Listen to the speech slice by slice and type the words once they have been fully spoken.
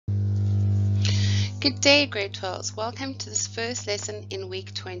Good day, grade 12s. Welcome to this first lesson in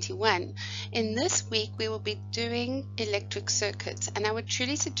week 21. In this week, we will be doing electric circuits, and I would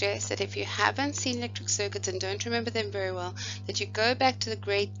truly suggest that if you haven't seen electric circuits and don't remember them very well, that you go back to the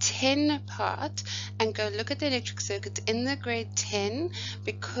grade 10 part and go look at the electric circuits in the grade 10,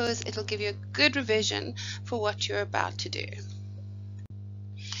 because it'll give you a good revision for what you're about to do.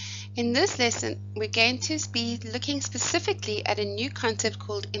 In this lesson, we're going to be looking specifically at a new concept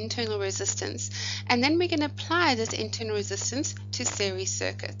called internal resistance, and then we're going to apply this internal resistance to series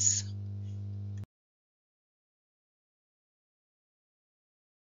circuits.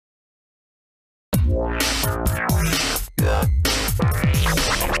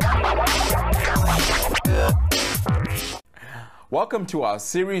 Welcome to our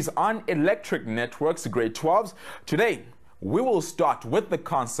series on electric networks, grade 12s. Today, we will start with the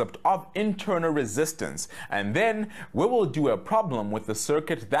concept of internal resistance, and then we will do a problem with the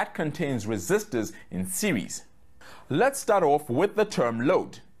circuit that contains resistors in series. Let's start off with the term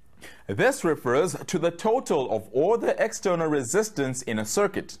load. This refers to the total of all the external resistance in a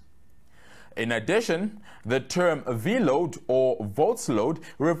circuit. In addition, the term V-load or volts load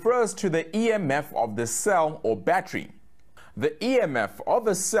refers to the EMF of the cell or battery. The EMF of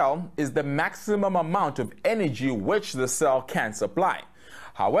a cell is the maximum amount of energy which the cell can supply.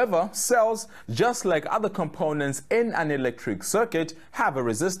 However, cells, just like other components in an electric circuit, have a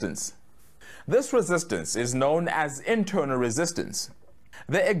resistance. This resistance is known as internal resistance.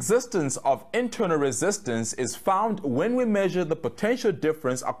 The existence of internal resistance is found when we measure the potential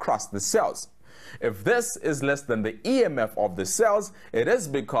difference across the cells. If this is less than the EMF of the cells, it is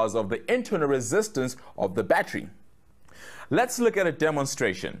because of the internal resistance of the battery. Let's look at a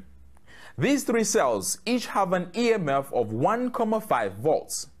demonstration. These three cells each have an EMF of 1,5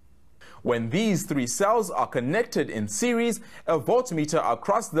 volts. When these three cells are connected in series, a voltmeter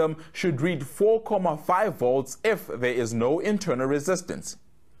across them should read 4,5 volts if there is no internal resistance.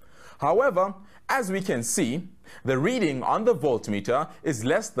 However, as we can see, the reading on the voltmeter is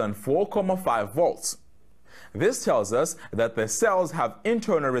less than 4,5 volts. This tells us that the cells have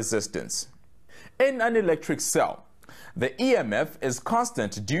internal resistance. In an electric cell, the EMF is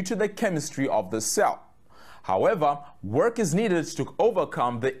constant due to the chemistry of the cell. However, work is needed to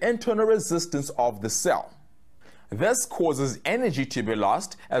overcome the internal resistance of the cell. This causes energy to be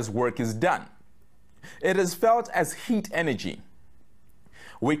lost as work is done. It is felt as heat energy.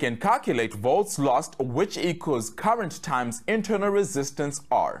 We can calculate volts lost, which equals current times internal resistance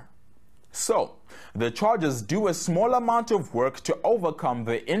R. So, the charges do a small amount of work to overcome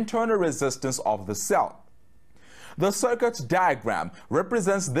the internal resistance of the cell. The circuit diagram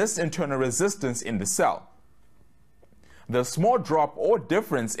represents this internal resistance in the cell. The small drop or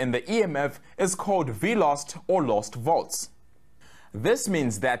difference in the EMF is called V lost or lost volts. This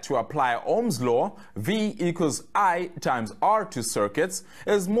means that to apply Ohm's law, V equals I times R to circuits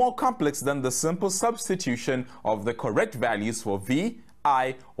is more complex than the simple substitution of the correct values for V,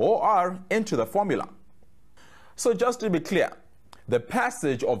 I, or R into the formula. So just to be clear, the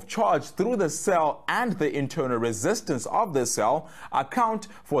passage of charge through the cell and the internal resistance of the cell account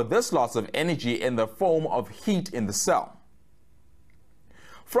for this loss of energy in the form of heat in the cell.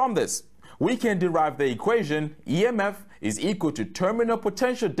 From this, we can derive the equation EMF is equal to terminal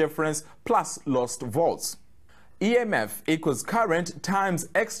potential difference plus lost volts. EMF equals current times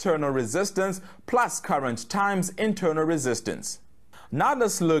external resistance plus current times internal resistance. Now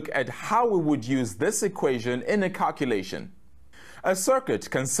let's look at how we would use this equation in a calculation. A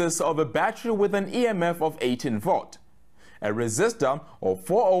circuit consists of a battery with an EMF of 18 volt, a resistor of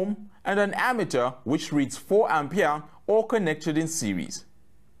 4 ohm, and an ammeter which reads 4 ampere, all connected in series.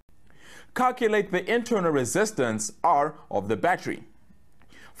 Calculate the internal resistance R of the battery.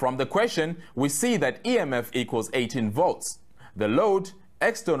 From the question, we see that EMF equals 18 volts. The load,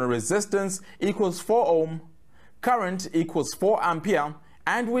 external resistance, equals 4 ohm, current equals 4 ampere,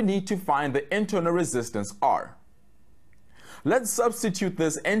 and we need to find the internal resistance R. Let's substitute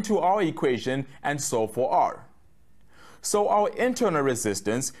this into our equation and solve for R. So our internal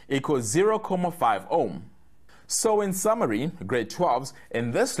resistance equals 0,5 ohm. So in summary, grade 12s,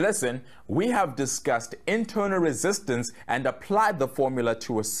 in this lesson, we have discussed internal resistance and applied the formula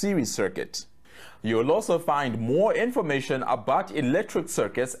to a series circuit. You'll also find more information about electric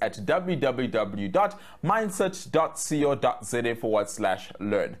circuits at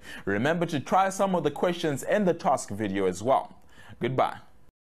www.mindset.co.za/learn. Remember to try some of the questions in the task video as well. Goodbye.